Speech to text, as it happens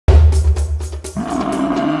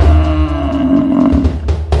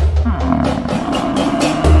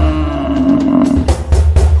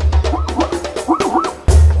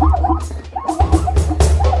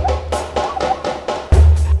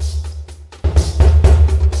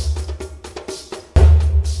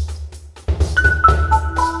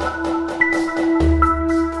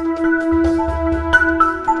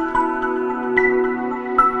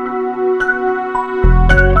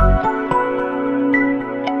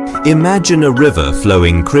Imagine a river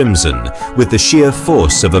flowing crimson with the sheer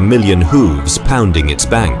force of 1,000,000 hooves pounding its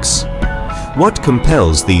banks. What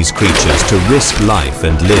compels these creatures to risk life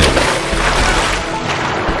and live?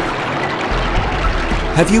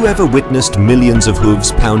 Have you ever witnessed millions of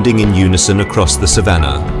hooves pounding in unison across the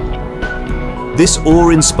savannah? This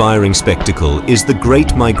awe-inspiring spectacle is the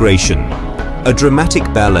Great Migration, a dramatic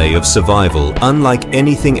ballet of survival unlike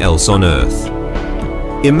anything else on Earth.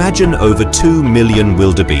 Imagine over 2 million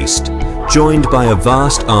wildebeest, joined by a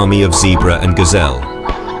vast army of zebra and gazelle,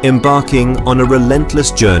 embarking on a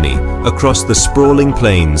relentless journey across the sprawling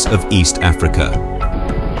plains of East Africa.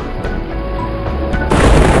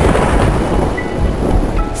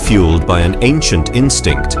 Fueled by an ancient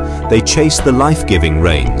instinct, they chase the life-giving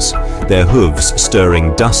rains, their hooves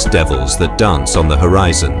stirring dust devils that dance on the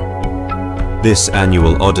horizon. This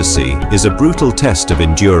annual odyssey is a brutal test of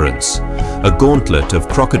endurance, a gauntlet of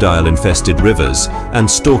crocodile-infested rivers and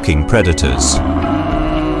stalking predators.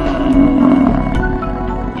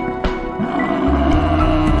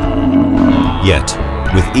 Yet,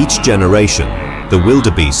 with each generation, the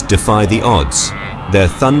wildebeest defy the odds, their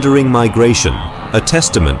thundering migration a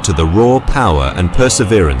testament to the raw power and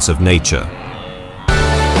perseverance of nature.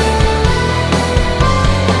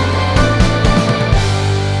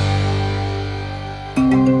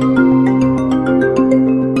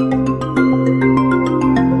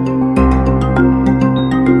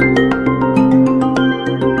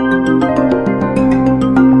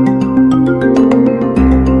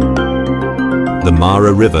 The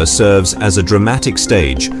Mara River serves as a dramatic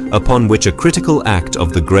stage upon which a critical act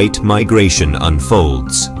of the Great Migration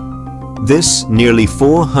unfolds. This nearly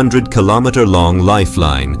 400-kilometer-long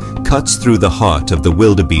lifeline cuts through the heart of the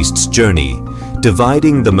wildebeest's journey,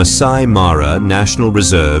 dividing the Masai Mara National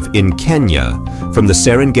Reserve in Kenya from the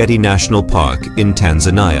Serengeti National Park in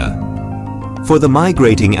Tanzania. For the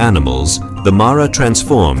migrating animals, the Mara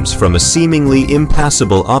transforms from a seemingly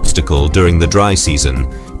impassable obstacle during the dry season,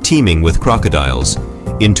 teeming with crocodiles,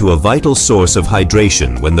 into a vital source of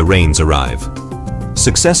hydration when the rains arrive.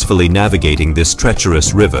 Successfully navigating this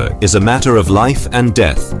treacherous river is a matter of life and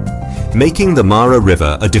death, making the Mara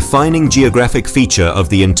River a defining geographic feature of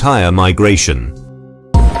the entire migration.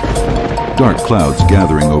 Dark clouds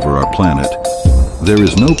gathering over our planet. There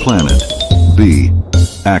is no planet. B.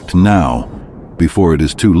 Act now, before it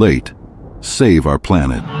is too late. Save our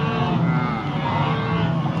planet.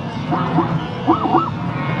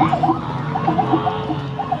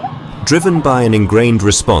 Driven by an ingrained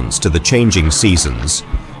response to the changing seasons,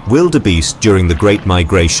 wildebeest during the Great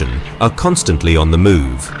Migration are constantly on the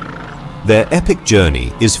move. Their epic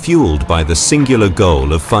journey is fueled by the singular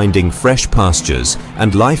goal of finding fresh pastures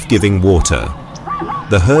and life-giving water.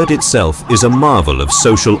 The herd itself is a marvel of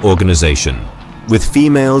social organization, with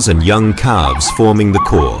females and young calves forming the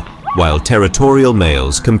core, while territorial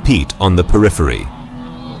males compete on the periphery.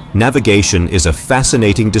 Navigation is a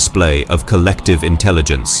fascinating display of collective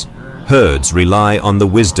intelligence. Herds rely on the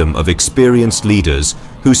wisdom of experienced leaders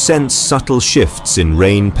who sense subtle shifts in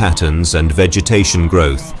rain patterns and vegetation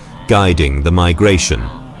growth, guiding the migration.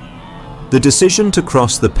 The decision to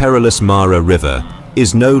cross the perilous Mara River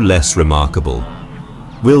is no less remarkable.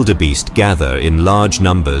 Wildebeest gather in large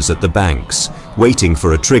numbers at the banks, waiting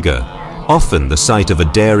for a trigger, often the sight of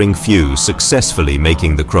a daring few successfully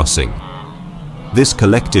making the crossing. This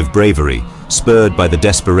collective bravery, spurred by the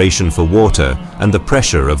desperation for water and the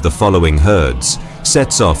pressure of the following herds,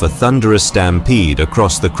 sets off a thunderous stampede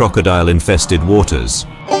across the crocodile-infested waters.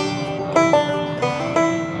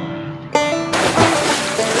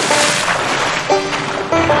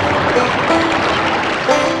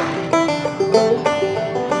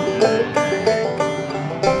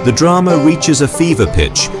 The drama reaches a fever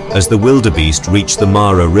pitch as the wildebeest reach the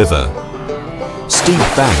Mara River. Steep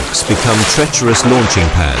banks become treacherous launching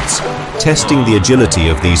pads, testing the agility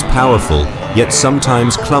of these powerful yet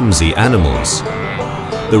sometimes clumsy animals.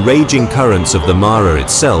 The raging currents of the Mara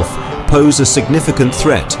itself pose a significant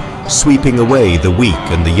threat, sweeping away the weak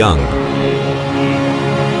and the young.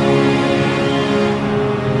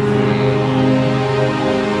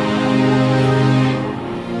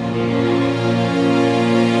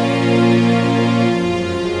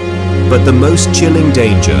 But the most chilling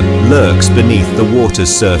danger lurks beneath the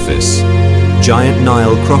water's surface. Giant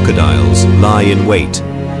Nile crocodiles lie in wait,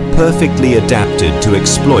 perfectly adapted to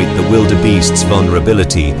exploit the wildebeest's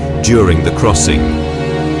vulnerability during the crossing.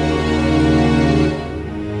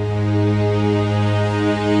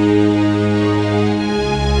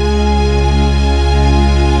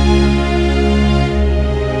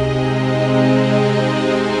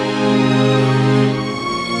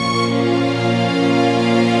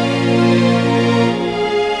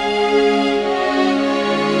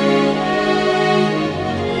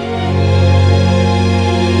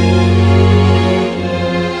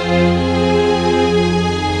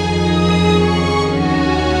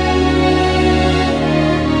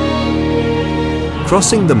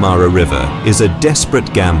 Crossing the Mara River is a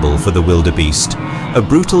desperate gamble for the wildebeest, a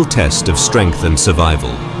brutal test of strength and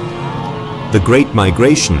survival. The Great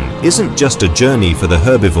Migration isn't just a journey for the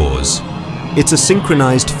herbivores, it's a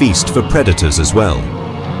synchronized feast for predators as well.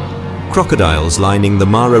 Crocodiles lining the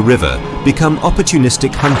Mara River become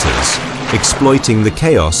opportunistic hunters, exploiting the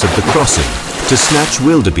chaos of the crossing to snatch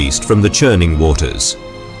wildebeest from the churning waters.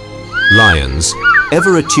 Lions,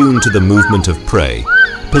 ever attuned to the movement of prey,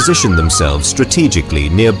 position themselves strategically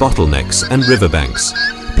near bottlenecks and riverbanks,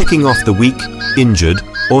 picking off the weak, injured,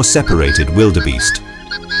 or separated wildebeest.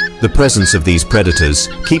 The presence of these predators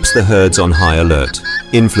keeps the herds on high alert,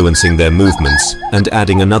 influencing their movements and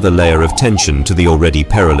adding another layer of tension to the already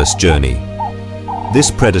perilous journey. This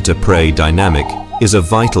predator-prey dynamic is a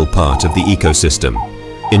vital part of the ecosystem,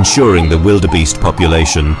 ensuring the wildebeest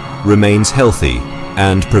population remains healthy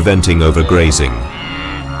and preventing overgrazing.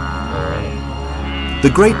 The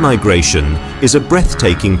Great Migration is a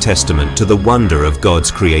breathtaking testament to the wonder of God's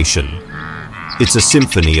creation. It's a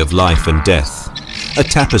symphony of life and death, a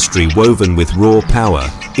tapestry woven with raw power,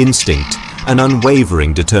 instinct, and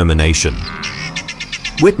unwavering determination.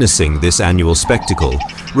 Witnessing this annual spectacle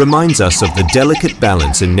reminds us of the delicate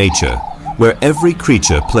balance in nature, where every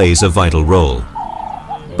creature plays a vital role.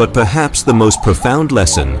 But perhaps the most profound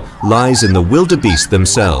lesson lies in the wildebeest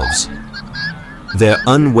themselves. Their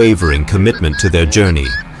unwavering commitment to their journey,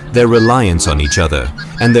 their reliance on each other,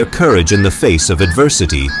 and their courage in the face of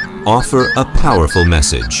adversity offer a powerful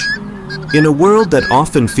message. In a world that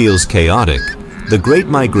often feels chaotic, the Great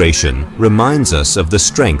Migration reminds us of the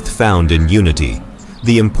strength found in unity,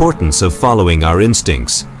 the importance of following our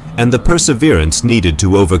instincts, and the perseverance needed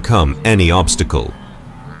to overcome any obstacle.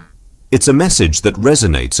 It's a message that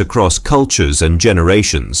resonates across cultures and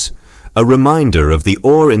generations, a reminder of the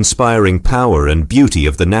awe-inspiring power and beauty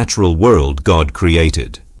of the natural world God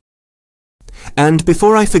created. And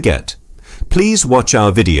before I forget, please watch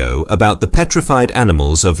our video about the petrified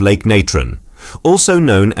animals of Lake Natron, also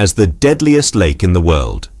known as the deadliest lake in the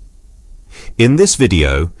world. In this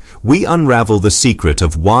video, we unravel the secret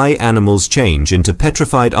of why animals change into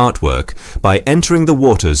petrified artwork by entering the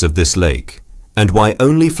waters of this lake, and why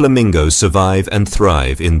only flamingos survive and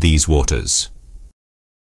thrive in these waters.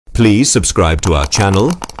 Please subscribe to our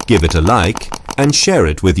channel, give it a like, and share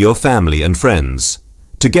it with your family and friends.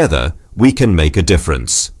 Together, we can make a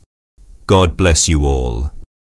difference. God bless you all.